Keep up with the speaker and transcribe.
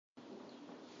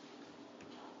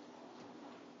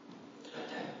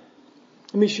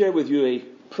Let me share with you a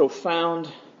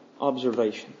profound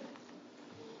observation.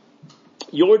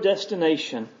 Your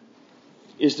destination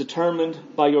is determined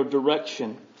by your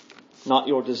direction, not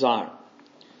your desire.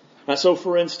 Now, so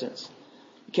for instance,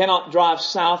 you cannot drive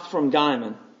south from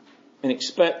Guyman and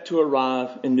expect to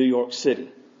arrive in New York City.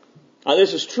 Now,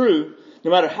 this is true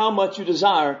no matter how much you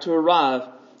desire to arrive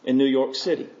in New York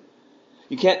City.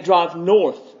 You can't drive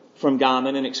north from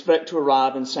Guyman and expect to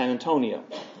arrive in San Antonio.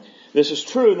 This is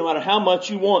true no matter how much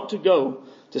you want to go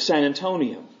to San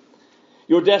Antonio.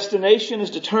 Your destination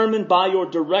is determined by your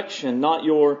direction, not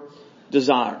your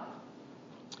desire.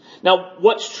 Now,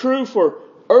 what's true for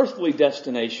earthly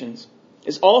destinations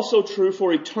is also true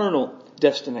for eternal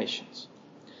destinations.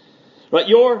 Right?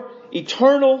 Your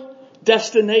eternal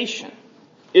destination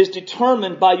is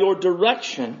determined by your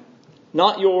direction,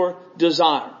 not your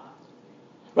desire.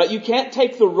 Right? You can't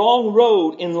take the wrong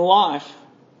road in life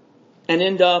and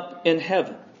end up in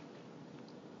heaven.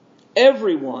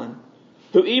 Everyone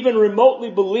who even remotely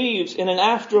believes in an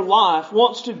afterlife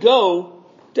wants to go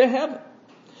to heaven.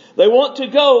 They want to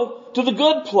go to the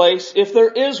good place if there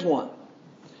is one.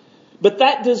 But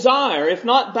that desire, if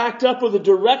not backed up with a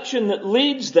direction that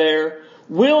leads there,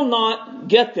 will not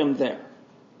get them there.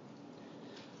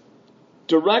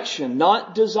 Direction,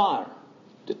 not desire,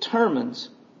 determines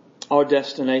our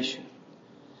destination.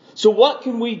 So what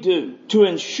can we do to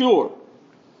ensure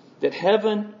that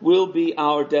heaven will be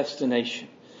our destination?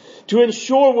 To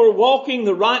ensure we're walking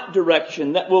the right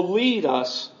direction that will lead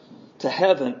us to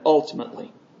heaven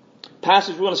ultimately. The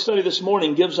passage we're going to study this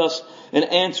morning gives us an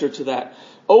answer to that.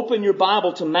 Open your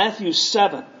Bible to Matthew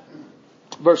 7.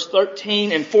 Verse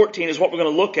 13 and 14 is what we're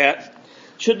going to look at.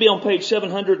 It should be on page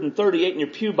 738 in your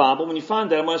pew Bible. When you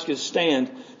find that, I'm going to ask you to stand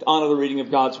to honor the reading of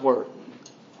God's Word.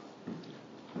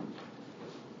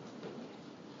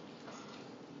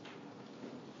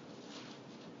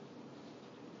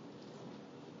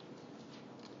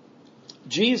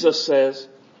 Jesus says,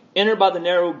 "Enter by the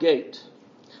narrow gate,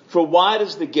 for wide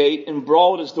is the gate and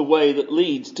broad is the way that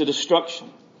leads to destruction,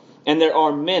 and there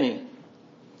are many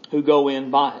who go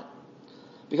in by it.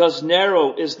 Because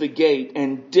narrow is the gate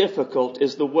and difficult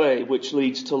is the way which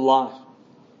leads to life,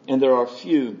 and there are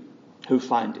few who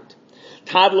find it."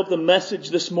 Title of the message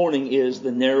this morning is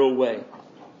The Narrow Way.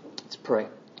 Let's pray.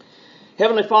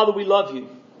 Heavenly Father, we love you.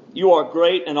 You are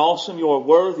great and awesome. You are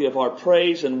worthy of our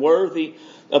praise and worthy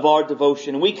of our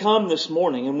devotion. And we come this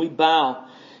morning and we bow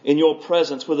in your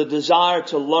presence with a desire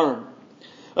to learn,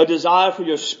 a desire for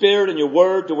your Spirit and your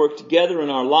Word to work together in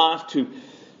our life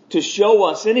to show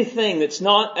us anything that's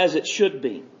not as it should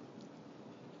be.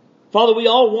 Father, we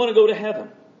all want to go to heaven.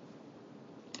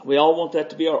 We all want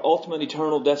that to be our ultimate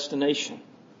eternal destination.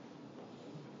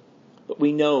 But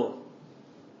we know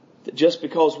that just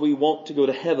because we want to go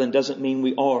to heaven doesn't mean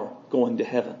we are going to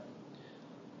heaven.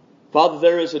 Father,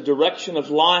 there is a direction of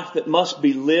life that must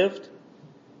be lived.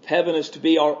 Heaven is to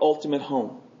be our ultimate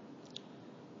home.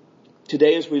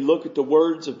 Today, as we look at the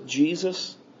words of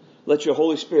Jesus, let your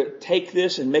Holy Spirit take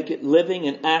this and make it living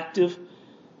and active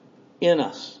in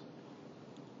us.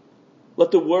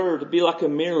 Let the Word be like a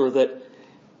mirror that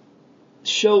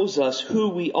shows us who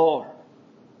we are.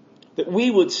 That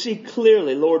we would see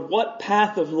clearly, Lord, what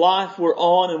path of life we're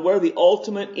on and where the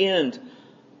ultimate end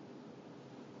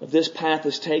of this path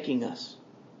is taking us.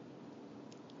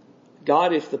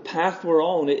 God, if the path we're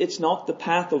on, it's not the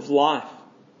path of life,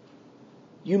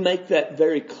 you make that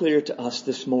very clear to us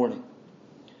this morning.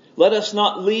 Let us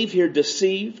not leave here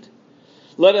deceived.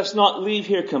 Let us not leave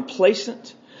here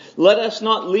complacent. Let us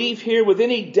not leave here with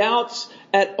any doubts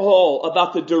at all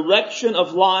about the direction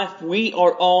of life we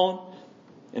are on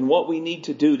and what we need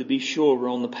to do to be sure we're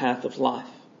on the path of life.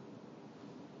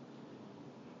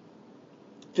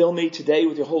 Fill me today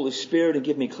with your Holy Spirit and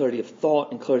give me clarity of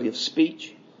thought and clarity of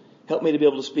speech. Help me to be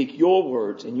able to speak your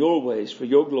words and your ways for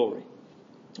your glory.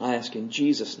 I ask in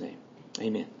Jesus' name.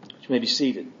 Amen. You may be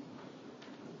seated.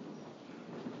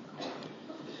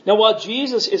 Now, while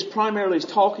Jesus is primarily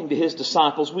talking to his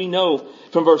disciples, we know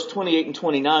from verse 28 and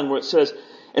 29 where it says,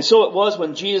 "And so it was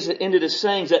when Jesus had ended his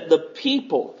sayings that the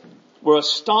people were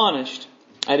astonished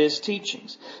at his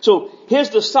teachings." So his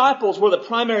disciples were the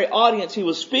primary audience he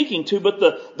was speaking to, but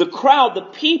the crowd, the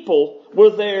people, were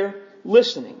there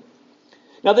listening.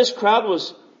 Now this crowd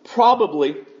was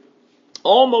probably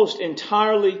almost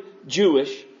entirely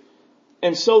Jewish,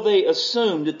 and so they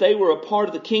assumed that they were a part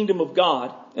of the kingdom of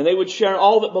God, and they would share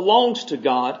all that belongs to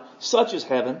God, such as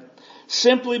heaven,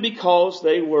 simply because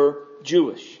they were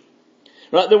Jewish.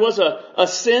 Right? There was a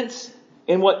sense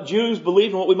in what Jews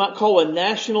believed in what we might call a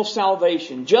national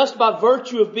salvation. Just by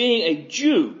virtue of being a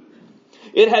Jew,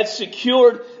 it had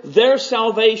secured their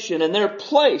salvation and their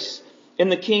place in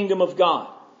the kingdom of God.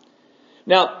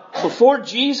 Now, before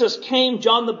Jesus came,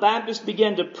 John the Baptist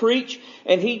began to preach,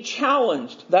 and he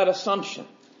challenged that assumption.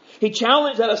 He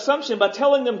challenged that assumption by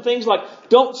telling them things like,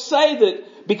 don't say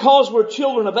that because we're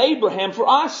children of Abraham, for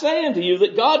I say unto you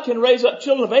that God can raise up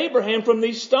children of Abraham from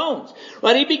these stones.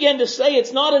 Right? He began to say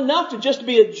it's not enough to just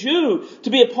be a Jew, to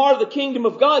be a part of the kingdom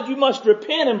of God. You must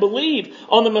repent and believe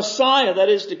on the Messiah that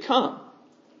is to come.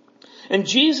 And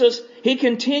Jesus, he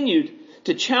continued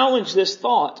to challenge this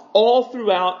thought all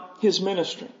throughout his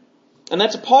ministry. And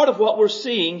that's a part of what we're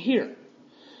seeing here.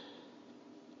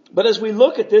 But as we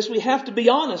look at this, we have to be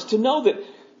honest to know that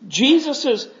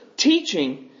Jesus'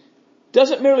 teaching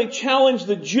doesn't merely challenge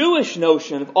the Jewish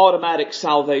notion of automatic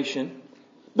salvation,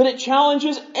 but it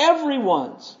challenges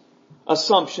everyone's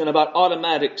assumption about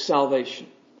automatic salvation.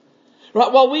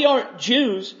 Right? While we aren't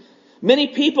Jews, many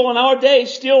people in our day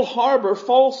still harbor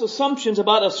false assumptions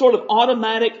about a sort of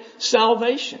automatic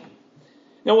salvation.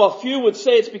 Now, while few would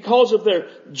say it's because of their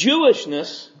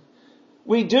Jewishness,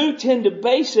 we do tend to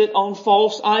base it on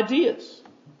false ideas.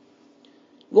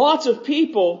 Lots of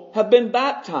people have been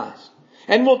baptized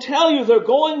and will tell you they're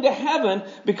going to heaven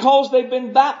because they've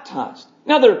been baptized.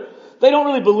 Now, they don't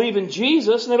really believe in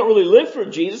Jesus and they don't really live for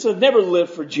Jesus. They've never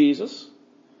lived for Jesus.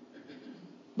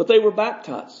 But they were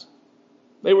baptized.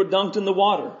 They were dunked in the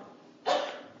water.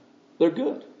 They're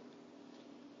good.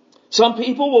 Some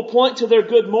people will point to their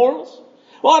good morals.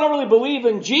 Well, I don't really believe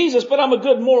in Jesus, but I'm a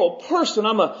good moral person.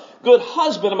 I'm a good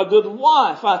husband. I'm a good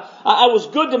wife. I was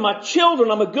good to my children.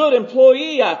 I'm a good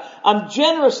employee. I'm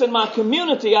generous in my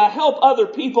community. I help other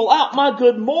people out. My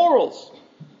good morals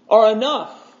are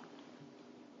enough.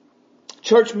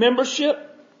 Church membership.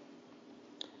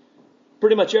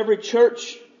 Pretty much every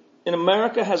church in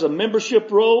America has a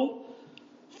membership roll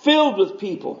filled with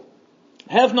people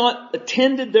who have not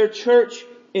attended their church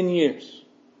in years.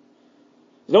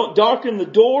 They don't darken the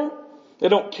door. They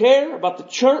don't care about the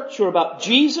church or about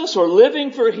Jesus or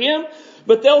living for Him.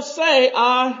 But they'll say,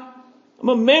 I'm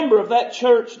a member of that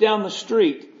church down the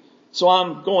street, so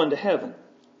I'm going to heaven.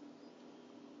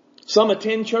 Some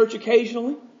attend church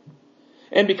occasionally.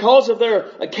 And because of their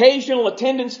occasional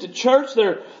attendance to church,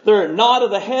 their nod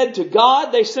of the head to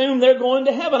God, they assume they're going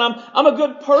to heaven. I'm a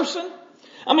good person.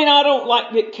 I mean, I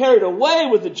don't get carried away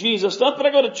with the Jesus stuff, but I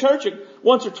go to church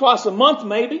once or twice a month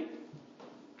maybe.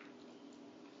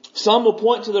 Some will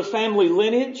point to their family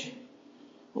lineage.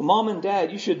 Well, mom and dad,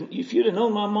 if you'd have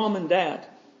known my mom and dad,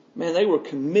 man, they were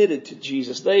committed to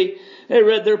Jesus. They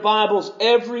read their Bibles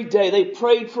every day. They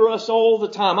prayed for us all the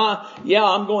time.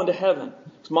 I'm going to heaven.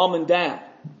 It's mom and dad.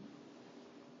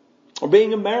 Or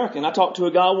being American. I talked to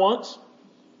a guy once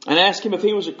and asked him if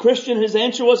he was a Christian. His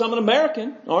answer was, I'm an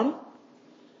American, aren't I?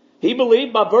 He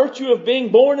believed by virtue of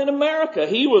being born in America,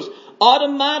 he was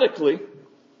automatically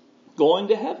going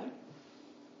to heaven.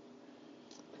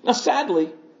 Now,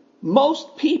 sadly,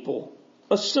 most people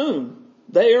assume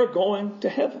they are going to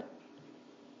heaven.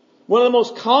 One of the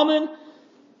most common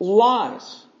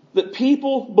lies that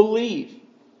people believe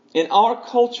in our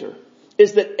culture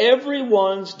is that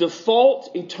everyone's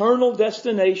default eternal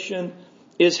destination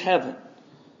is heaven.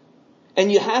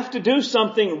 And you have to do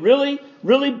something really,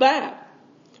 really bad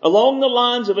along the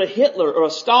lines of a Hitler or a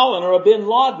Stalin or a Bin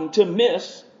Laden to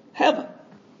miss heaven.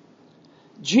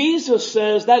 Jesus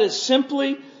says that is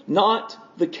simply not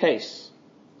the case.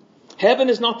 Heaven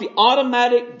is not the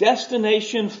automatic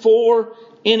destination for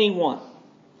anyone.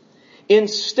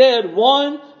 Instead,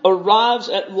 one arrives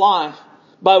at life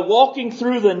by walking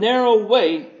through the narrow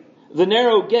way, the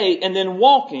narrow gate, and then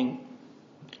walking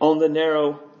on the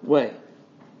narrow way.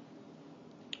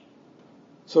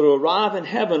 So to arrive in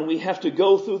heaven, we have to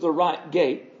go through the right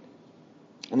gate,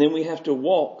 and then we have to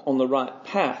walk on the right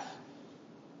path.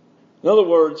 In other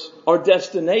words, our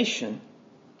destination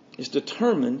is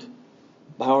determined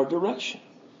by our direction.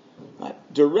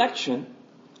 Right? Direction,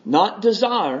 not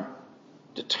desire,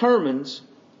 determines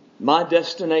my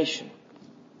destination.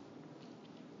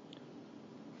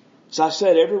 As I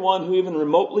said, everyone who even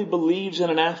remotely believes in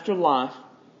an afterlife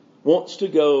wants to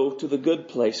go to the good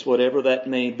place, whatever that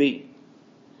may be.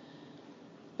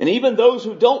 And even those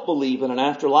who don't believe in an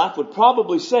afterlife would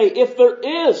probably say, if there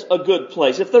is a good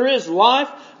place, if there is life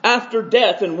after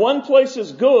death and one place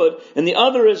is good and the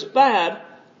other is bad,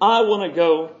 I want to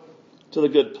go to the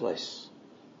good place.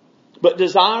 But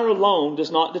desire alone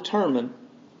does not determine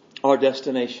our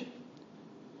destination.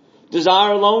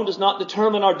 Desire alone does not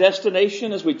determine our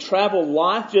destination as we travel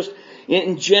life just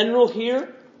in general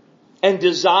here. And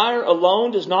desire alone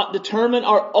does not determine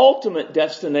our ultimate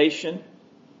destination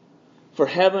for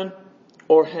heaven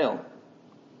or hell.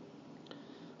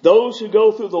 Those who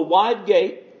go through the wide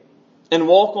gate and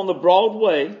walk on the broad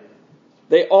way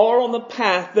They are on the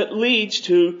path that leads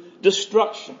to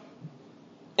destruction.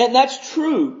 And that's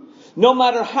true, no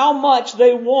matter how much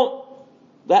they want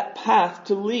that path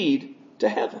to lead to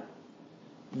heaven.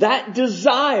 That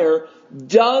desire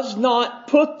does not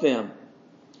put them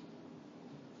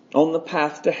on the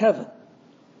path to heaven.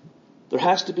 There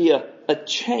has to be a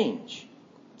change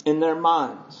in their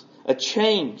minds, a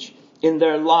change in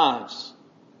their lives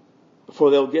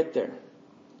before they'll get there.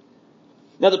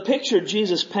 Now, the picture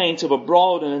Jesus paints of a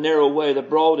broad and a narrow way, the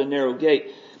broad and narrow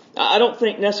gate, I don't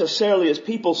think necessarily as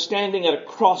people standing at a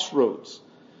crossroads.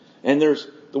 And there's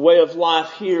the way of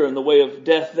life here and the way of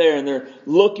death there. And they're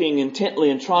looking intently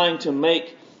and trying to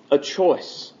make a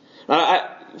choice.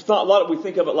 We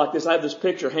think of it like this. I have this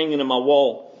picture hanging in my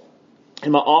wall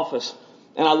in my office.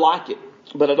 And I like it.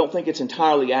 But I don't think it's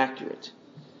entirely accurate.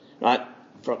 Right?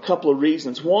 For a couple of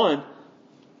reasons. One,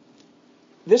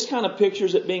 this kind of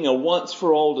pictures it being a once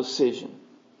for all decision.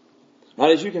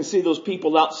 Right? As you can see, those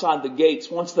people outside the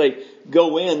gates, once they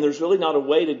go in, there's really not a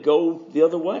way to go the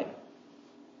other way.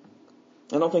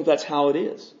 I don't think that's how it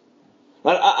is.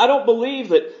 I don't believe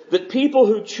that people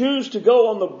who choose to go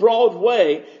on the broad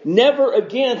way never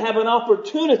again have an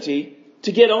opportunity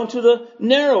to get onto the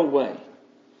narrow way.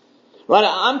 Right?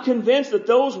 I'm convinced that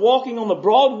those walking on the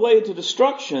broad way to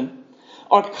destruction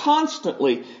are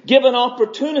constantly given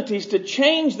opportunities to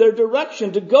change their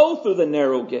direction, to go through the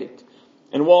narrow gate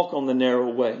and walk on the narrow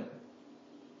way.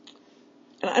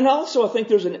 And also I think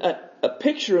there's a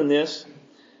picture in this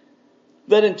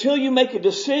that until you make a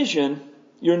decision,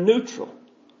 you're neutral.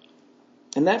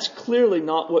 And that's clearly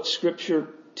not what Scripture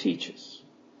teaches.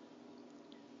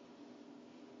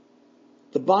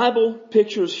 The Bible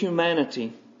pictures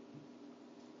humanity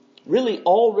really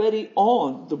already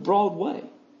on the broad way,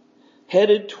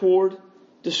 headed toward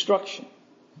destruction.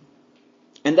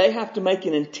 And they have to make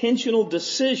an intentional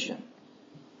decision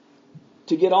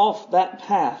to get off that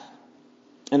path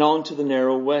and onto the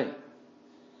narrow way.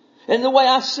 And the way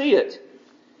I see it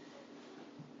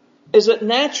is that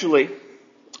naturally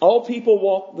all people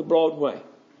walk the broad way.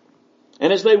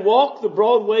 And as they walk the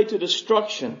broad way to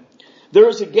destruction, there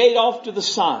is a gate off to the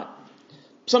side.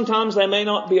 Sometimes they may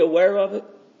not be aware of it.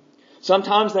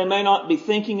 Sometimes they may not be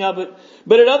thinking of it.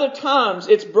 But at other times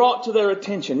it's brought to their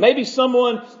attention. Maybe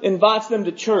someone invites them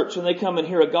to church and they come and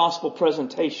hear a gospel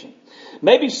presentation.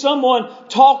 Maybe someone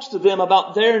talks to them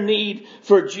about their need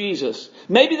for Jesus.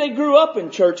 Maybe they grew up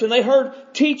in church and they heard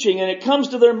teaching and it comes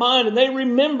to their mind and they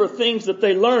remember things that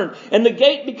they learned. And the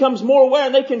gate becomes more aware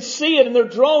and they can see it and they're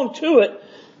drawn to it.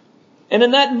 And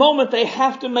in that moment they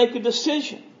have to make a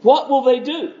decision. What will they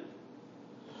do?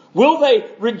 Will they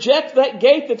reject that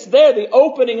gate that's there, the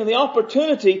opening and the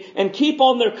opportunity, and keep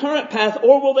on their current path?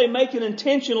 Or will they make an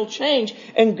intentional change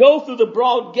and go through the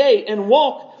broad gate and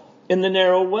walk in the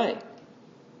narrow way?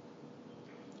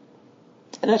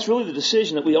 And that's really the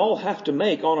decision that we all have to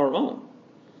make on our own.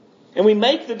 And we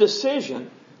make the decision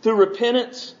through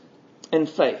repentance and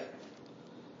faith.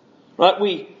 Right?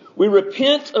 We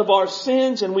repent of our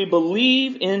sins and we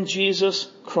believe in Jesus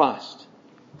Christ.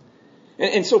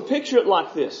 And so picture it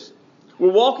like this.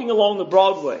 We're walking along the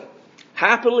broad way,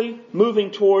 happily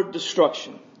moving toward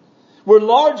destruction. We're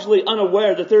largely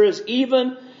unaware that there is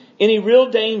even any real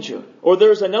danger or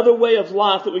there's another way of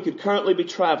life that we could currently be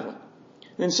traveling.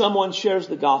 Then someone shares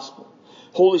the gospel.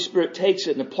 Holy Spirit takes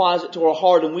it and applies it to our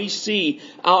heart and we see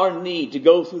our need to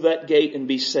go through that gate and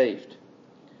be saved.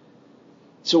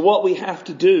 So what we have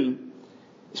to do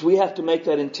is we have to make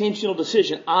that intentional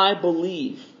decision. I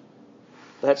believe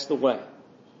that's the way.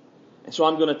 And so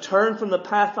I'm going to turn from the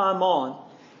path I'm on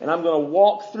and I'm going to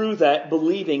walk through that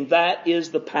believing that is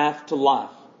the path to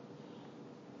life.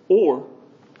 Or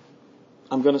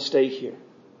I'm going to stay here.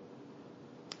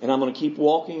 And I'm going to keep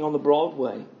walking on the broad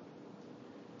way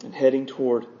and heading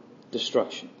toward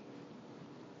destruction.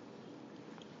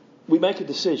 We make a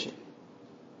decision.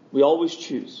 We always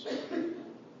choose.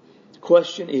 The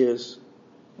question is,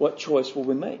 what choice will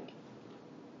we make?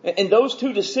 And those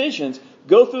two decisions,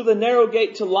 go through the narrow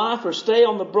gate to life or stay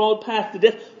on the broad path to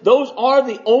death, those are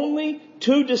the only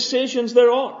two decisions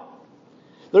there are.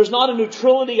 There's not a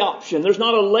neutrality option. There's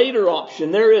not a later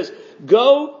option. There is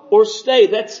go or stay.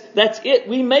 That's it.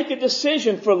 We make a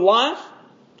decision for life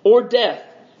or death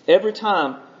every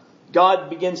time God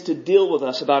begins to deal with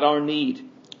us about our need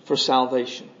for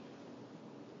salvation.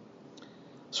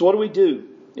 So what do we do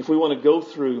if we want to go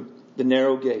through the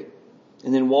narrow gate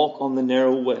and then walk on the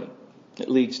narrow way that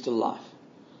leads to life?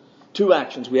 Two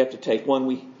actions we have to take. One,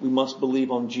 we must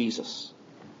believe on Jesus.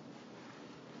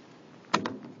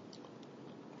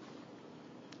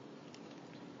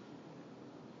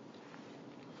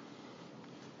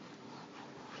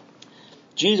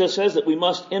 Jesus says that we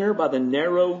must enter by the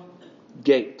narrow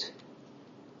gate.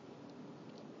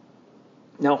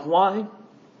 Now, why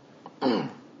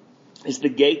is the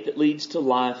gate that leads to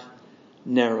life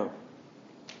narrow?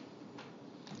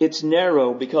 It's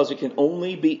narrow because it can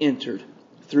only be entered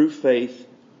through faith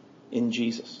in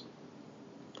Jesus.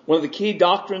 One of the key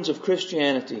doctrines of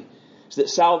Christianity is that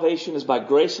salvation is by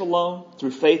grace alone,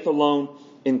 through faith alone,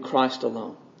 in Christ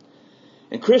alone.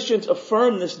 And Christians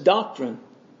affirm this doctrine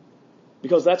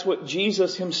because that's what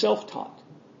Jesus himself taught.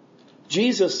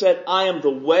 Jesus said, I am the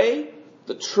way,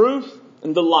 the truth,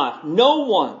 and the life. No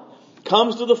one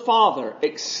comes to the Father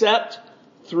except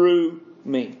through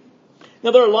me. Now,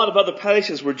 there are a lot of other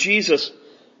passages where Jesus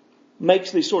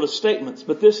makes these sort of statements,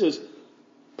 but this is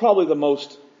probably the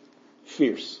most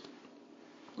fierce,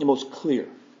 the most clear.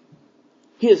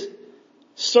 He is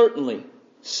certainly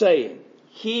saying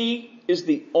He is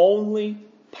the only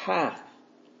path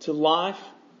to life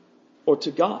or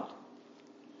to God.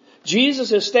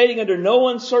 Jesus is stating under no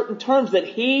uncertain terms that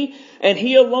He and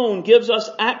He alone gives us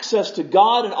access to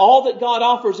God and all that God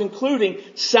offers, including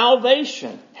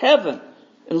salvation, heaven,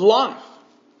 and life.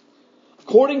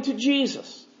 According to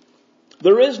Jesus,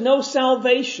 there is no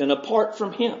salvation apart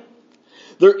from Him.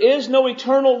 There is no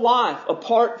eternal life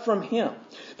apart from Him.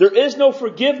 There is no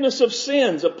forgiveness of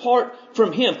sins apart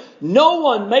from Him. No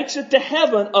one makes it to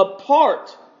heaven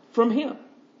apart from Him.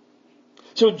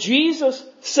 So Jesus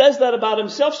says that about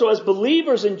Himself. So as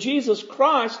believers in Jesus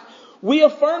Christ, we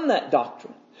affirm that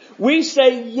doctrine. We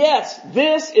say, yes,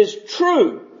 this is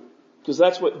true, because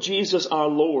that's what Jesus our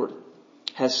Lord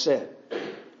has said.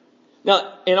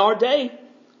 Now, in our day,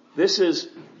 this is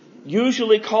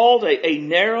usually called a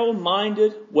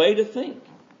narrow-minded way to think.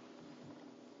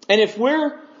 And if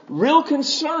we're real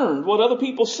concerned what other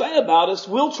people say about us,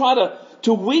 we'll try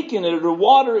to weaken it or to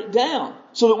water it down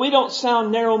so that we don't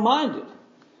sound narrow-minded.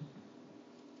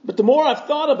 But the more I've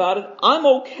thought about it, I'm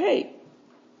okay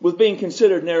with being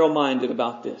considered narrow-minded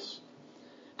about this.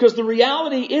 Because the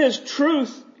reality is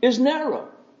truth is narrow.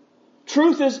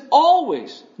 Truth is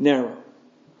always narrow.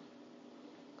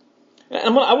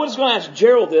 I was going to ask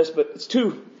Gerald this, but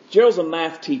Gerald's a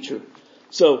math teacher.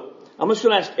 So I'm just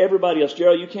going to ask everybody else.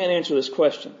 Gerald, you can't answer this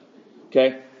question.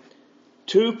 Okay?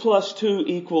 2 plus 2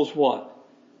 equals what?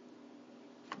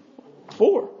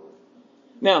 4.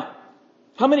 Now,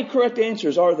 how many correct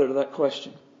answers are there to that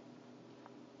question?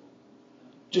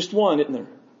 Just one, isn't there?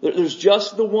 There's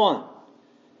just the one.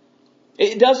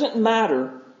 It doesn't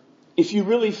matter if you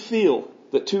really feel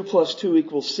that 2 plus 2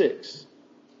 equals 6.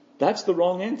 That's the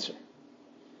wrong answer.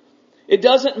 It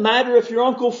doesn't matter if your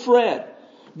Uncle Fred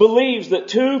believes that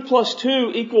 2 plus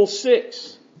 2 equals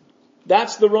 6.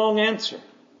 That's the wrong answer.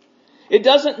 It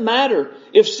doesn't matter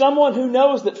if someone who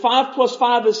knows that 5 plus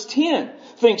 5 is 10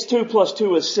 thinks 2 plus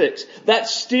 2 is 6.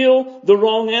 That's still the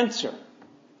wrong answer.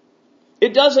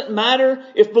 It doesn't matter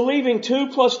if believing 2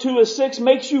 plus 2 is 6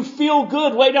 makes you feel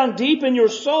good way down deep in your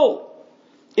soul.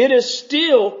 It is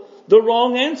still the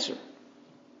wrong answer.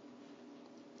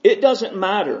 It doesn't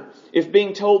matter if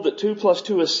being told that 2 plus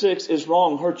 2 is 6 is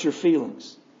wrong hurts your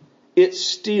feelings. It's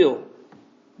still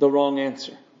the wrong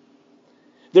answer.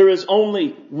 There is only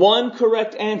one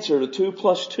correct answer to 2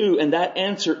 plus 2, and that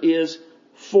answer is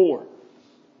 4.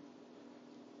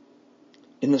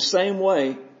 In the same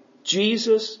way,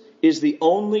 Jesus is the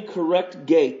only correct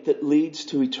gate that leads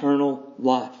to eternal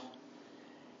life.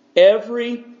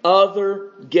 Every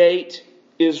other gate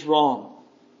is wrong.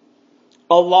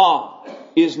 Allah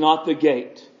is not the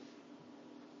gate.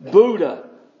 Buddha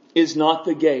is not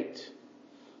the gate.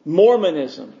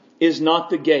 Mormonism is not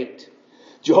the gate.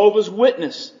 Jehovah's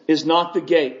Witness is not the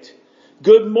gate.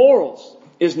 Good morals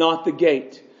is not the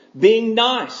gate. Being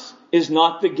nice is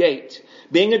not the gate.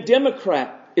 Being a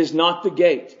Democrat is not the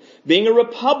gate. Being a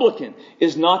Republican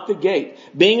is not the gate.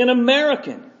 Being an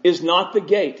American is not the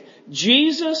gate.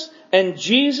 Jesus and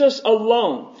Jesus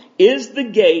alone is the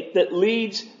gate that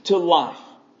leads to life.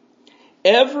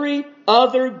 Every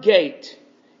other gate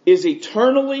is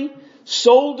eternally,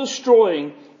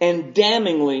 soul-destroying, and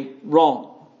damningly wrong.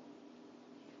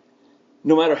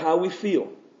 No matter how we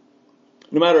feel,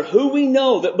 no matter who we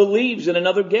know that believes in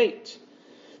another gate,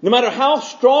 no matter how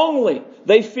strongly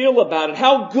they feel about it,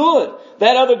 how good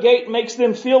that other gate makes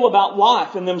them feel about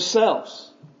life and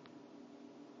themselves,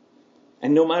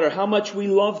 and no matter how much we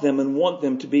love them and want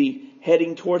them to be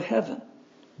heading toward heaven,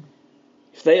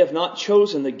 if they have not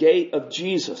chosen the gate of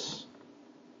Jesus,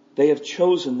 they have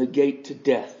chosen the gate to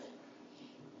death.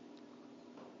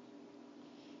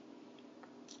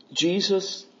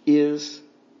 Jesus is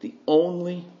the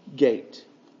only gate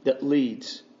that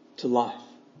leads to life.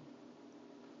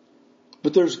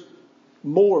 But there's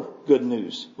more good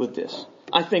news with this.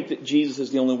 I think that Jesus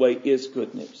is the only way is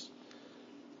good news.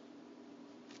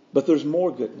 But there's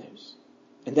more good news.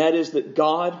 And that is that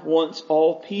God wants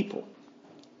all people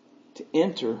to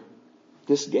enter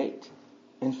this gate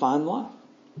and find life.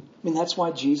 I mean, that's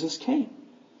why Jesus came.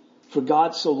 For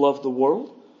God so loved the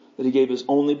world that He gave His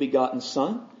only begotten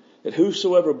Son, that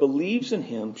whosoever believes in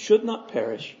Him should not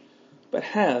perish, but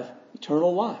have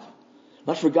eternal life.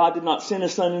 Not for God did not send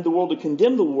His Son into the world to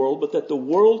condemn the world, but that the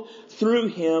world through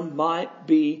Him might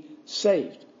be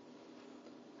saved.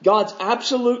 God's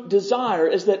absolute desire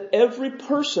is that every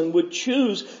person would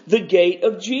choose the gate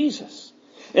of Jesus,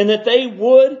 and that they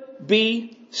would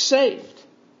be saved.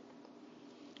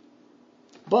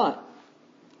 But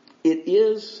it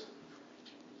is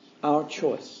our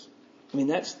choice. I mean,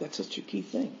 that's such a key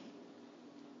thing.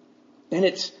 And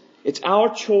it's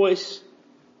our choice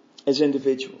as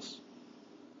individuals.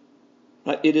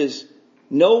 It is,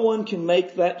 no one can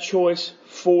make that choice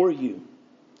for you.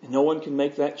 And no one can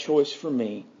make that choice for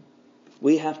me.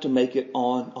 We have to make it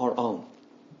on our own.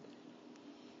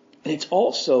 And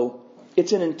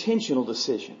it's an intentional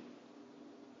decision.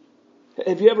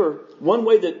 Have you ever, one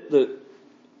way that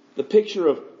the picture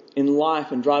of in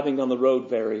life and driving down the road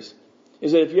varies,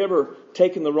 is that if you ever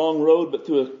taken the wrong road, but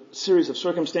through a series of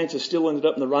circumstances still ended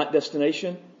up in the right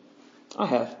destination? I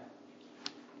have.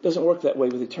 It doesn't work that way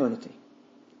with eternity.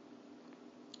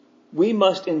 We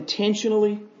must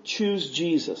intentionally choose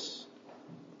Jesus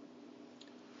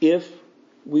if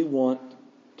we want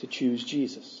to choose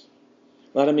Jesus.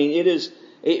 Right? I mean,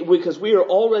 because we are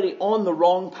already on the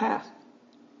wrong path.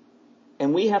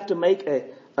 And we have to make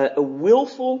a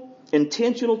willful,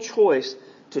 intentional choice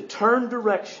to turn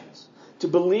directions, to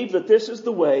believe that this is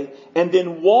the way, and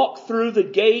then walk through the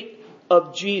gate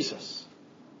of Jesus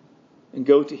and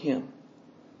go to Him.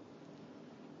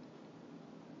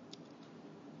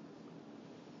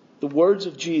 The words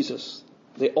of Jesus,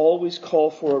 they always call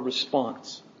for a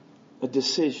response, a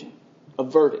decision, a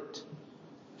verdict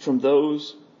from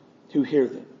those who hear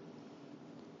them.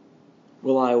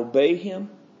 Will I obey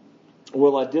Him or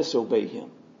will I disobey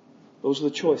Him? Those are the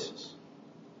choices.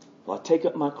 Will I take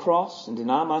up my cross and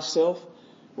deny myself,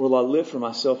 or will I live for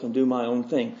myself and do my own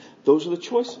thing? Those are the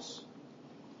choices.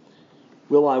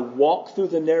 Will I walk through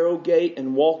the narrow gate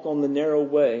and walk on the narrow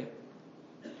way,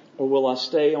 or will I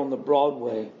stay on the broad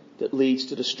way that leads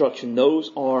to destruction?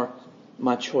 Those are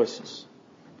my choices.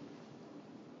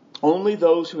 Only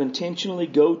those who intentionally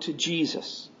go to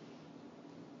Jesus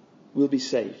will be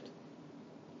saved.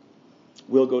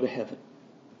 Will go to heaven.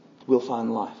 Will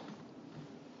find life.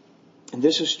 And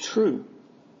this is true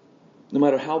no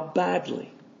matter how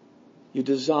badly you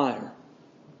desire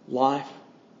life,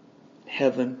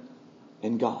 heaven,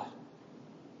 and God.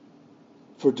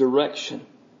 For direction,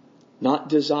 not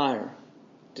desire,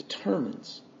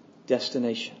 determines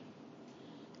destination.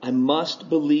 I must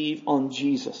believe on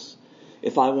Jesus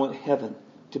if I want heaven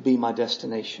to be my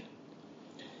destination.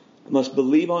 I must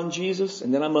believe on Jesus,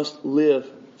 and then I must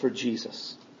live for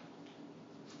Jesus.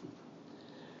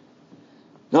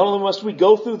 Not only must we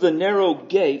go through the narrow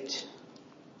gate,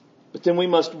 but then we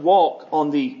must walk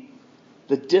on the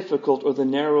difficult or the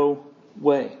narrow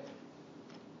way.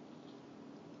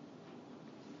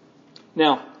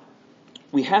 Now,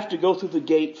 we have to go through the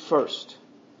gate first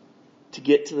to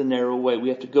get to the narrow way. We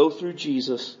have to go through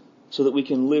Jesus so that we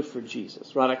can live for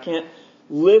Jesus, right? I can't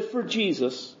live for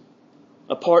Jesus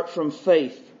apart from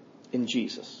faith in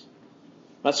Jesus.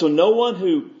 Right? So no one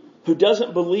who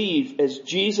doesn't believe as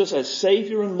Jesus as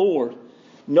Savior and Lord,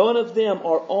 none of them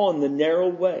are on the narrow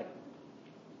way.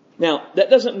 Now, that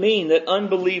doesn't mean that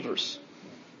unbelievers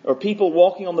or people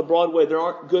walking on the broad way, there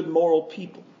aren't good moral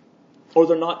people. Or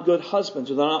they're not good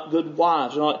husbands, or they're not good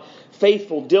wives, they're not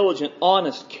faithful, diligent,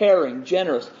 honest, caring,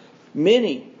 generous.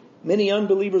 Many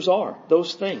unbelievers are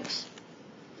those things.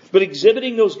 But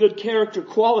exhibiting those good character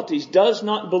qualities does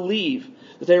not believe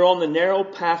that they are on the narrow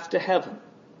path to heaven.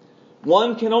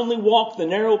 One can only walk the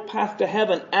narrow path to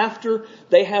heaven after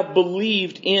they have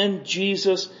believed in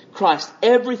Jesus Christ.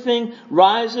 Everything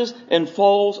rises and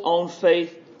falls on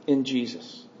faith in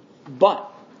Jesus.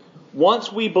 But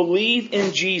once we believe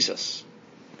in Jesus,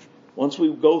 once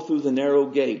we go through the narrow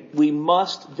gate, we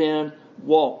must then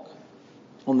walk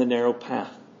on the narrow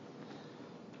path.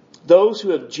 Those who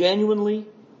have genuinely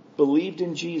believed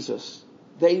in Jesus,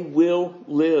 they will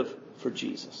live for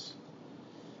Jesus.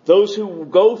 Those who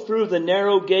go through the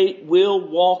narrow gate will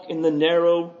walk in the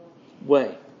narrow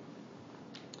way.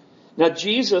 Now,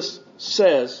 Jesus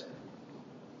says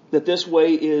that this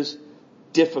way is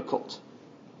difficult.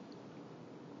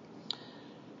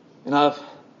 And I've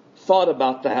thought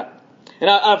about that. And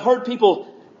I've heard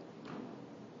people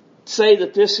say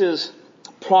that this is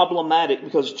problematic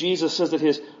because Jesus says that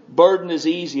His burden is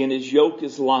easy and His yoke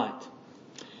is light.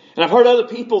 And I've heard other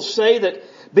people say that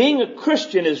being a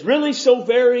Christian is really so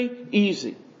very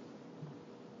easy.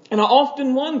 And I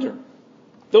often wonder,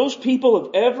 those people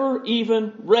have ever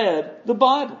even read the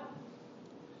Bible?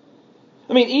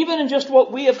 I mean, even in just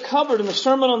what we have covered in the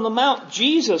Sermon on the Mount,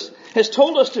 Jesus has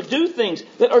told us to do things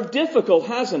that are difficult,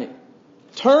 hasn't He?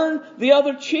 Turn the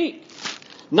other cheek.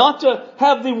 Not to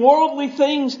have the worldly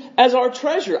things as our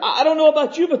treasure. I don't know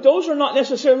about you, but those are not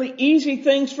necessarily easy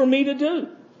things for me to do.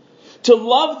 To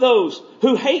love those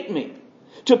who hate me.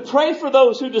 To pray for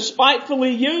those who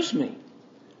despitefully use me.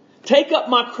 Take up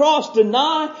my cross,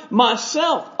 deny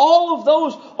myself. All of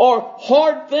those are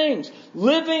hard things.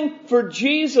 Living for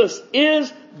Jesus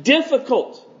is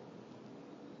difficult.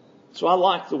 So I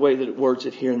like the way that it words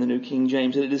it here in the New King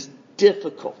James. That it is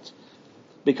difficult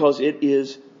because it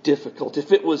is difficult.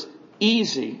 If it was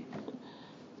easy,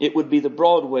 it would be the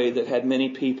broad way that had many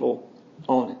people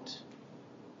on it.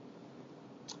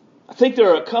 I think there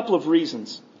are a couple of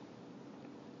reasons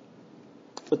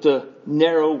that the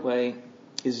narrow way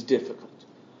is difficult.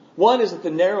 One is that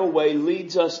the narrow way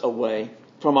leads us away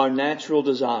from our natural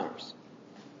desires.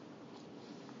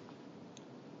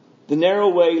 The narrow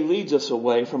way leads us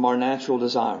away from our natural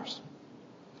desires.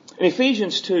 In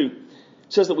Ephesians 2,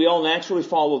 it says that we all naturally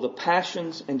follow the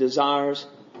passions and desires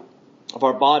of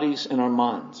our bodies and our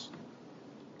minds.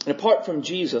 And apart from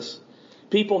Jesus,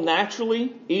 people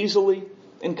naturally, easily,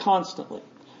 and constantly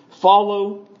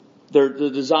follow the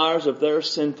desires of their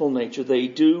sinful nature. They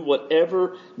do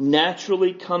whatever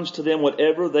naturally comes to them,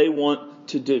 whatever they want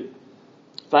to do.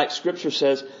 In fact, Scripture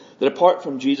says that apart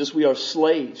from Jesus, we are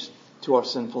slaves to our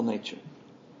sinful nature.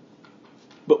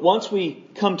 But once we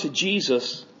come to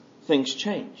Jesus, things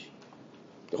change.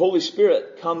 The Holy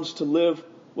Spirit comes to live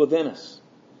within us.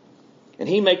 And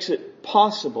He makes it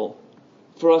possible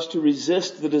for us to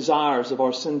resist the desires of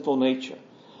our sinful nature.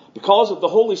 Because of the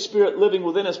Holy Spirit living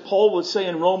within us, Paul would say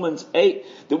in Romans 8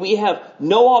 that we have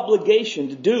no obligation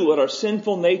to do what our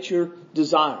sinful nature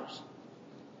desires.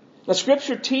 Now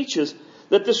Scripture teaches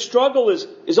that the struggle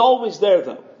is always there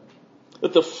though.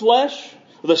 That the flesh,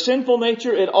 the sinful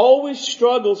nature, it always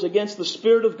struggles against the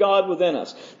Spirit of God within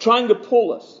us, trying to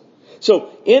pull us.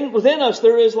 So within us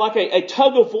there is like a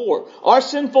tug of war. Our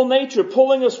sinful nature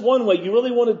pulling us one way. You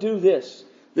really want to do this.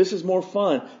 This is more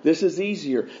fun. This is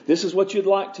easier. This is what you'd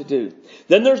like to do.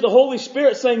 Then there's the Holy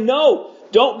Spirit saying, no,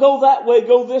 don't go that way.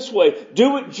 Go this way.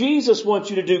 Do what Jesus wants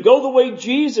you to do. Go the way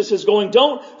Jesus is going.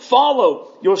 Don't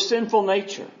follow your sinful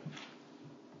nature.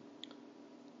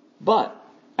 But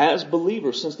as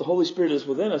believers, since the Holy Spirit is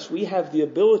within us, we have the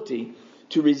ability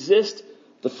to resist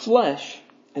the flesh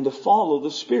and to follow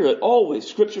the Spirit always.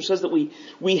 Scripture says that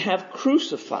we have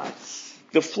crucified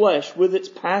the flesh with its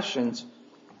passions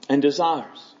and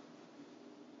desires.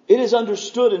 It is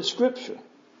understood in Scripture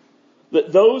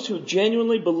that those who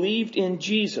genuinely believed in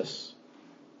Jesus,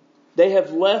 they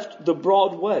have left the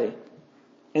broad way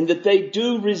and that they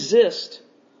do resist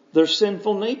their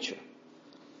sinful nature.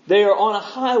 They are on a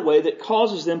highway that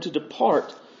causes them to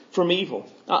depart from evil.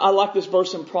 I like this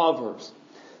verse in Proverbs.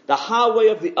 The highway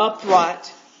of the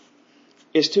upright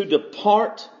is to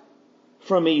depart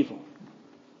from evil.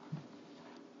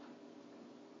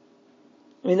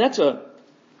 I mean, that's a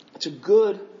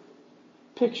good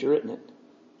picture, isn't it?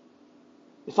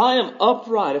 If I am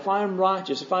upright, if I am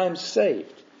righteous, if I am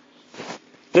saved,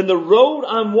 then the road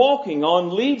I'm walking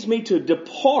on leads me to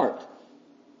depart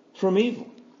from evil.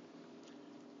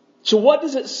 So what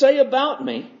does it say about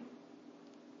me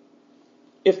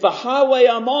if the highway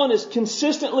I'm on is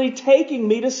consistently taking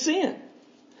me to sin?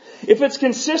 If it's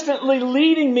consistently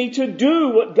leading me to do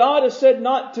what God has said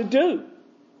not to do?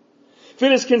 If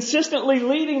it is consistently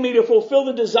leading me to fulfill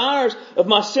the desires of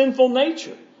my sinful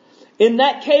nature? In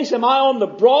that case, am I on the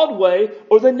broad way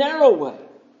or the narrow way?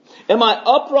 Am I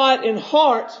upright in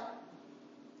heart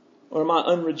or am I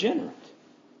unregenerate?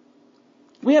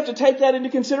 We have to take that into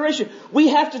consideration. We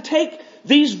have to take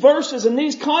these verses and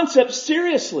these concepts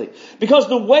seriously because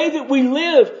the way that we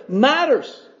live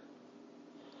matters.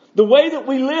 The way that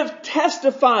we live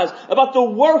testifies about the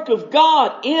work of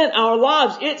God in our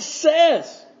lives. It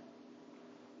says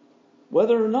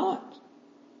whether or not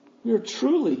we are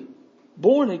truly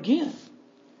born again.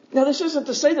 Now, this isn't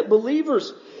to say that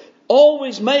believers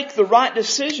always make the right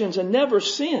decisions and never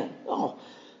sin. Oh,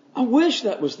 I wish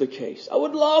that was the case. I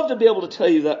would love to be able to tell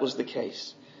you that was the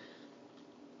case.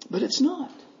 But it's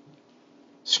not.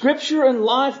 Scripture and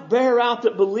life bear out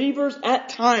that believers at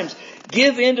times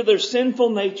give in to their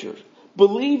sinful natures.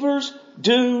 Believers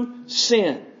do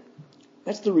sin.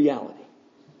 That's the reality.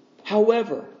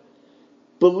 However,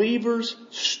 Believers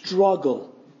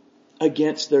struggle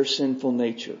against their sinful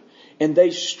nature. And they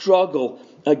struggle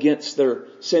against their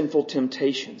sinful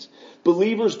temptations.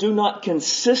 Believers do not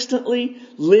consistently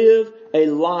live a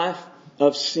life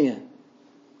of sin.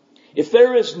 If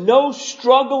there is no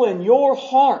struggle in your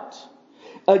heart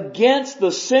against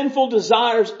the sinful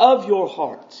desires of your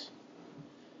heart,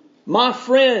 my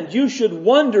friend, you should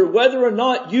wonder whether or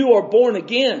not you are born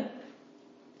again.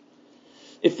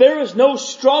 If there is no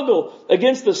struggle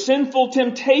against the sinful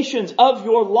temptations of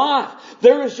your life,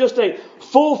 there is just a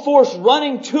full force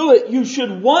running to it, you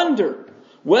should wonder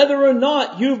whether or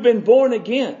not you've been born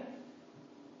again.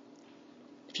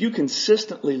 If you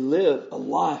consistently live a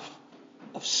life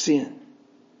of sin,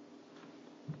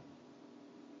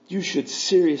 you should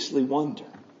seriously wonder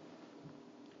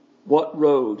what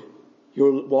road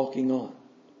you're walking on.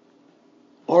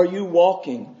 Are you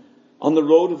walking on the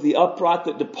road of the upright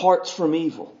that departs from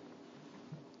evil?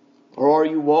 Or are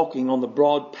you walking on the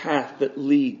broad path that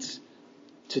leads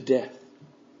to death?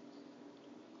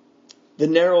 The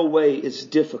narrow way is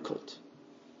difficult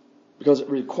because it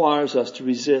requires us to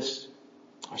resist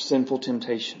our sinful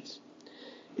temptations.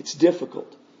 It's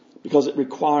difficult because it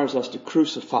requires us to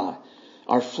crucify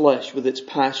our flesh with its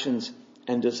passions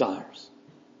and desires.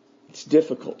 It's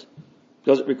difficult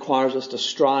because it requires us to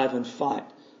strive and fight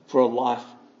for a life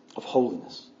of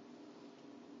holiness.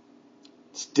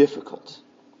 It's difficult.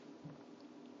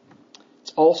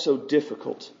 It's also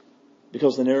difficult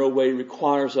because the narrow way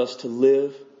requires us to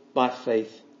live by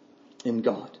faith in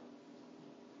God.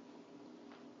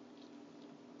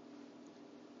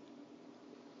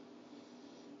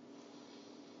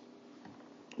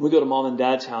 When we go to Mom and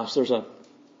Dad's house, there's a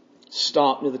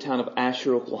stop near the town of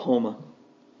Asher, Oklahoma,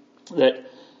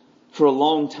 that for a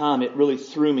long time it really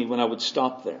threw me when I would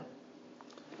stop there.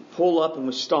 Pull up and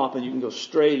we stop, and you can go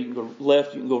straight, you can go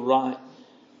left, you can go right.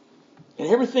 And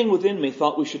everything within me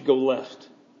thought we should go left.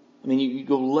 I mean, you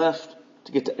go left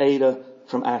to get to Ada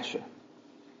from Asher.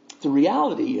 The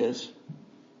reality is,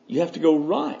 you have to go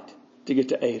right to get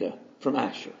to Ada from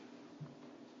Asher.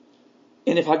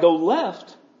 And if I go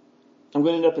left, I'm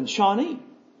going to end up in Shawnee,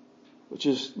 which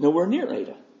is nowhere near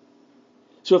Ada.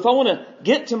 So if I want to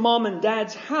get to Mom and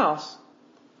Dad's house,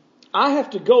 I have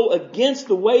to go against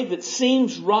the way that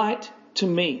seems right to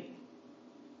me.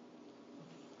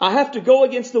 I have to go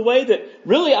against the way that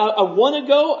really I want to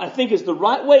go, I think is the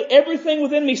right way. Everything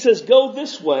within me says go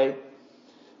this way.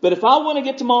 But if I want to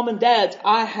get to Mom and Dad's,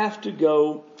 I have to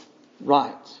go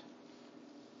right.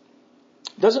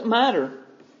 It doesn't matter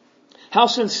how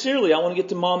sincerely I want to get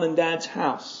to Mom and Dad's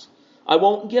house. I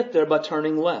won't get there by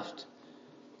turning left.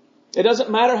 It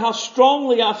doesn't matter how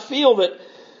strongly I feel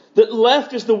that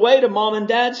left is the way to Mom and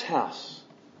Dad's house.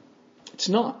 It's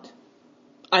not.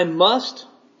 I must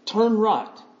turn right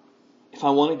if I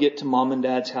want to get to Mom and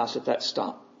Dad's house at that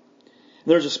stop.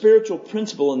 And there's a spiritual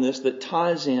principle in this that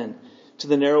ties in to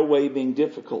the narrow way being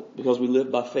difficult because we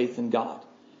live by faith in God.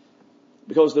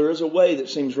 Because there is a way that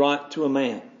seems right to a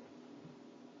man,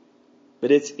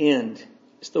 but its end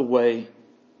is the way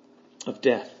of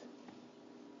death.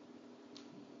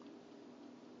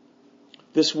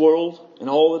 This world and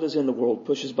all that is in the world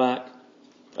pushes back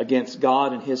against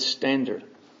God and His standard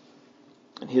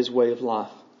and His way of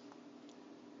life.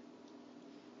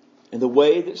 And the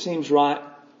way that seems right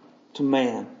to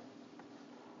man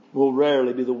will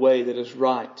rarely be the way that is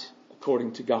right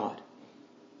according to God.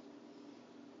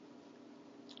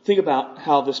 Think about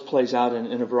how this plays out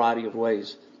in a variety of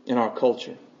ways in our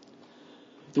culture.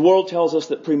 The world tells us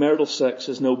that premarital sex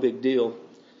is no big deal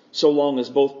so long as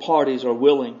both parties are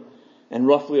willing and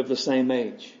roughly of the same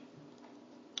age.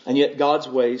 And yet God's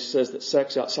way says that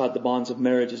sex outside the bonds of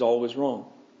marriage is always wrong.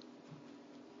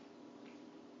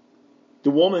 The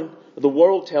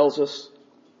world tells us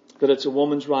that it's a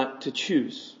woman's right to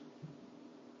choose.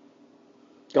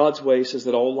 God's way says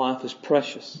that all life is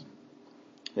precious,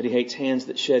 that He hates hands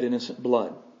that shed innocent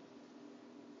blood.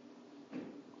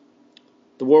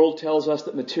 The world tells us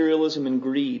that materialism and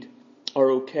greed are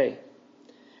okay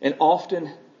and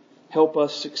often help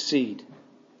us succeed.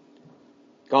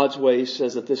 God's way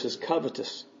says that this is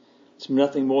covetous. It's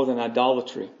nothing more than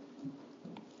idolatry.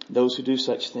 Those who do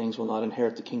such things will not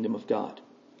inherit the kingdom of God.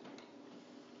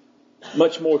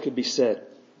 Much more could be said,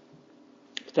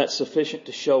 but that's sufficient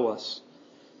to show us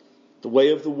the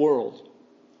way of the world,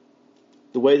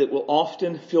 the way that will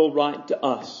often feel right to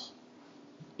us,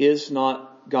 is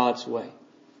not God's way.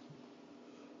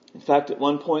 In fact, at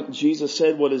one point Jesus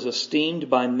said what is esteemed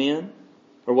by men,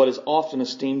 or what is often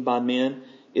esteemed by men,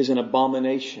 is an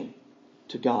abomination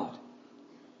to God.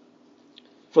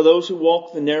 For those who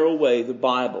walk the narrow way, the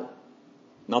Bible,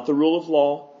 not the rule of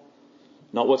law,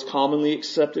 not what's commonly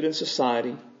accepted in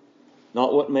society,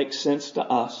 not what makes sense to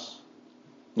us,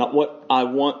 not what I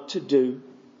want to do.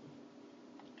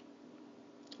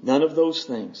 None of those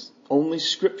things. Only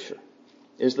Scripture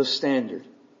is the standard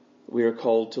we are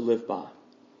called to live by.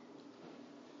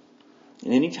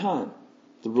 And any time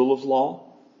the rule of law,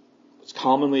 what's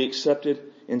commonly accepted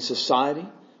in society,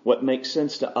 what makes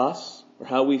sense to us, or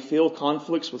how we feel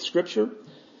conflicts with Scripture,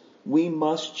 we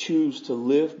must choose to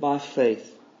live by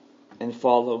faith and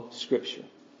follow Scripture.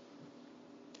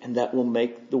 And that will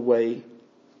make the way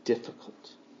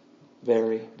difficult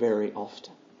very, very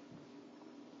often.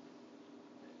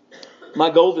 My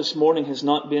goal this morning has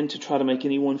not been to try to make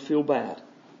anyone feel bad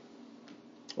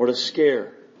or to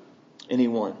scare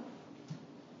anyone.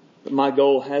 But my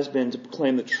goal has been to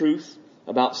proclaim the truth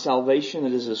about salvation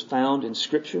that is found in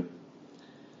Scripture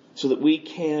so that we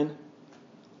can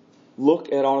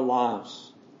look at our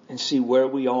lives and see where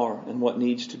we are and what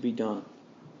needs to be done.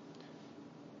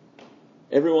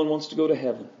 Everyone wants to go to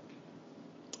heaven.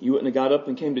 You wouldn't have got up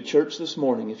and came to church this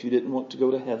morning if you didn't want to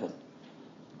go to heaven.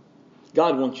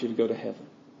 God wants you to go to heaven.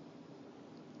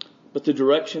 But the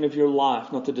direction of your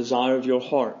life, not the desire of your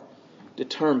heart,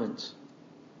 determines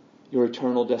your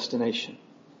eternal destination.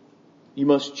 You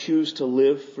must choose to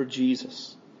live for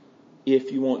Jesus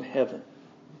if you want heaven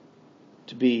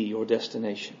to be your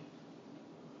destination.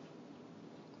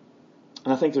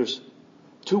 And I think there's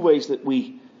two ways that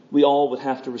we all would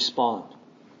have to respond.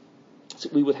 So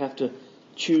we would have to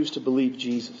choose to believe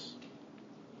Jesus.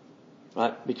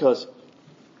 Right? Because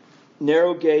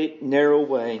narrow gate, narrow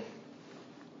way,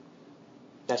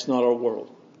 that's not our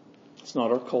world. It's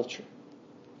not our culture.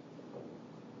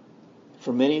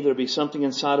 For many, there'll be something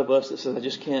inside of us that says, I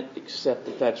just can't accept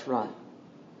that that's right.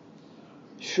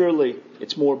 Surely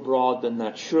it's more broad than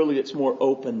that. Surely it's more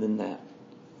open than that.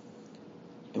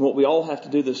 And what we all have to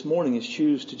do this morning is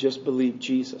choose to just believe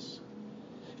Jesus.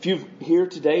 If you're here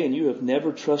today and you have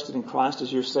never trusted in Christ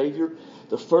as your Savior,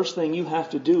 the first thing you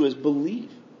have to do is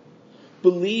believe.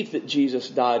 Believe that Jesus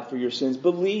died for your sins.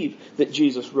 Believe that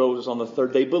Jesus rose on the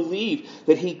third day. Believe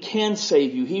that He can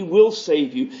save you. He will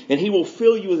save you. And He will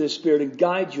fill you with His Spirit and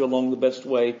guide you along the best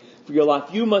way for your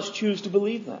life. You must choose to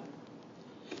believe that.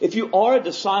 If you are a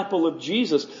disciple of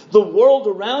Jesus, the world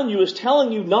around you is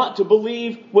telling you not to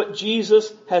believe what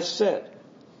Jesus has said.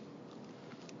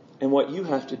 And what you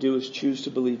have to do is choose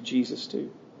to believe Jesus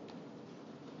too.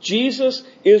 Jesus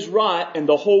is right and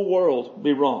the whole world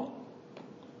be wrong.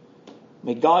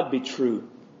 May God be true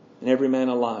and every man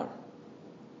a liar.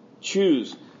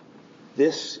 Choose.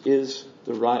 This is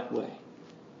the right way.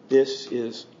 This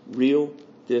is real.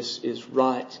 This is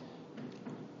right.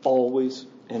 Always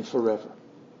and forever.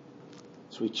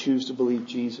 So we choose to believe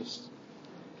Jesus.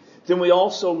 Then we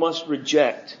also must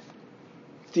reject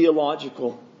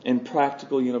theological and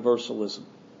practical universalism.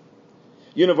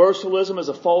 Universalism is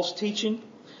a false teaching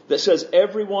that says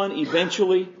everyone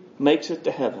eventually makes it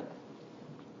to heaven.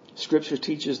 Scripture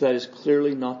teaches that is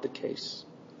clearly not the case.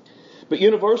 But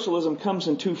universalism comes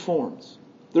in two forms.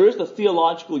 There is the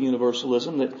theological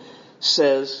universalism that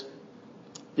says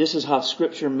this is how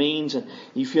Scripture means, and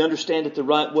if you understand it the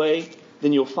right way,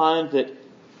 then you'll find that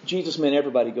Jesus meant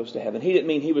everybody goes to heaven. He didn't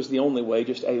mean He was the only way,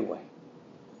 just a way.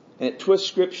 And it twists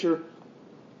Scripture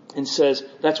and says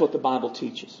that's what the Bible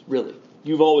teaches, really.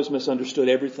 You've always misunderstood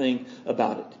everything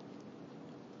about it.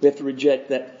 We have to reject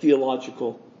that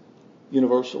theological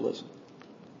universalism.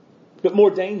 But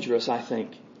more dangerous, I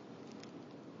think,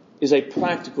 is a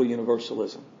practical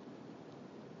universalism.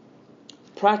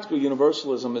 Practical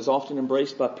universalism is often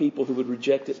embraced by people who would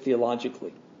reject it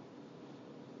theologically.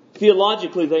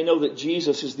 Theologically, they know that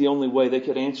Jesus is the only way. They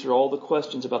could answer all the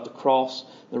questions about the cross,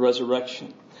 the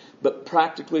resurrection. But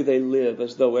practically, they live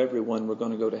as though everyone were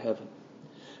going to go to heaven.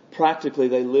 Practically,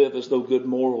 they live as though good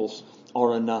morals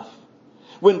are enough.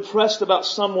 When pressed about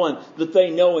someone that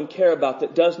they know and care about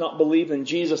that does not believe in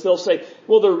Jesus, they'll say,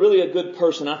 well, they're really a good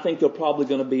person. I think they're probably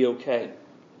going to be okay.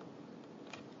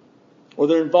 Or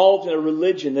they're involved in a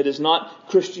religion that is not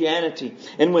Christianity.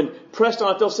 And when pressed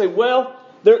on it, they'll say, well,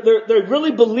 they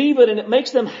really believe it and it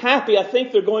makes them happy. I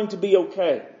think they're going to be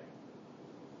okay.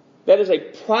 That is a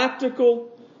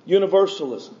practical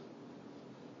universalism.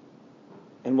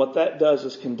 And what that does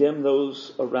is condemn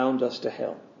those around us to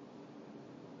hell,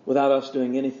 without us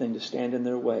doing anything to stand in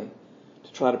their way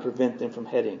to try to prevent them from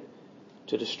heading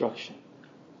to destruction.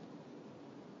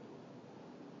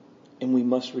 And we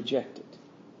must reject it.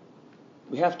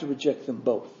 We have to reject them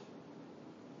both.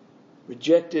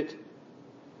 Reject it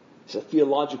as a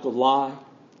theological lie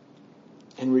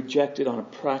and reject it on a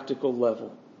practical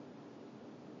level.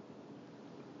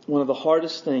 One of the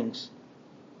hardest things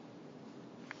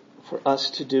for us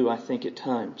to do, I think at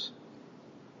times,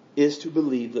 is to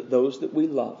believe that those that we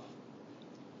love,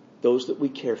 those that we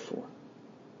care for,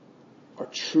 are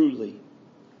truly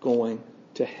going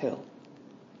to hell.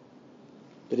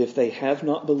 But if they have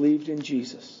not believed in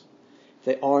Jesus,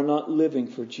 they are not living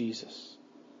for Jesus,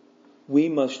 we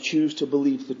must choose to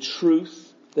believe the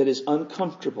truth that is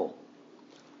uncomfortable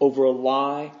over a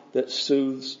lie that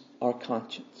soothes our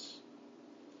conscience.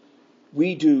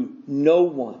 We do no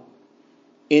one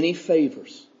any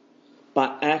favors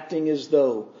by acting as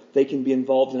though they can be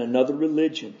involved in another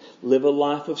religion, live a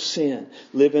life of sin,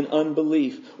 live in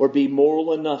unbelief, or be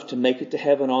moral enough to make it to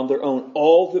heaven on their own.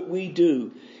 All that we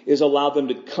do is allow them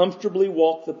to comfortably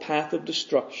walk the path of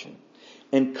destruction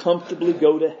and comfortably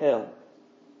go to hell,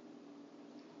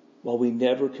 while we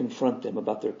never confront them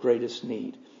about their greatest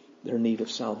need, their need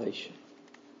of salvation.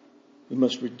 We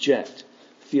must reject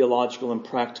theological and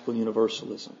practical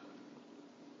universalism.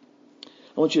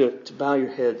 I want you to bow your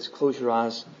heads, close your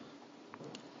eyes,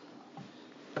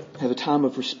 have a time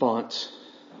of response.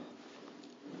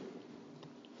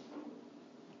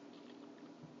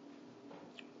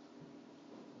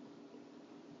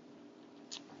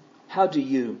 How do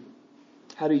you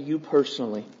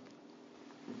personally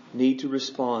need to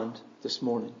respond this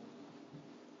morning?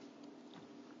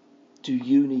 Do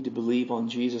you need to believe on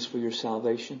Jesus for your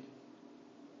salvation?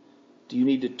 Do you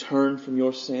need to turn from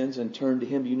your sins and turn to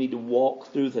Him? Do you need to walk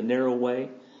through the narrow way,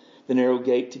 the narrow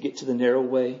gate to get to the narrow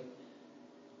way?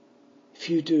 If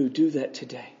you do that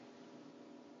today.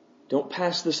 Don't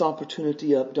pass this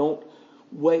opportunity up. Don't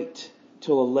wait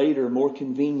till a later, more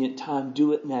convenient time.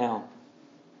 Do it now.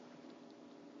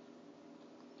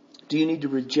 Do you need to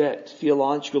reject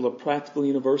theological or practical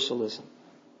universalism?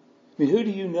 I mean, who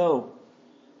do you know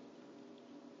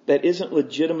that has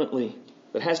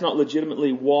not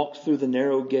legitimately walked through the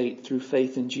narrow gate through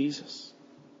faith in Jesus?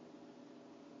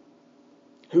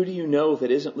 Who do you know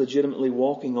that isn't legitimately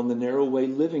walking on the narrow way,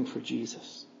 living for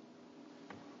Jesus?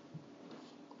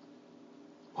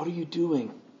 What are you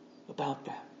doing about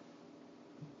that?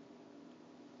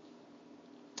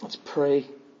 Let's pray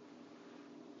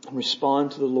and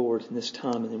respond to the Lord in this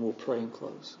time, and then we'll pray and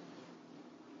close.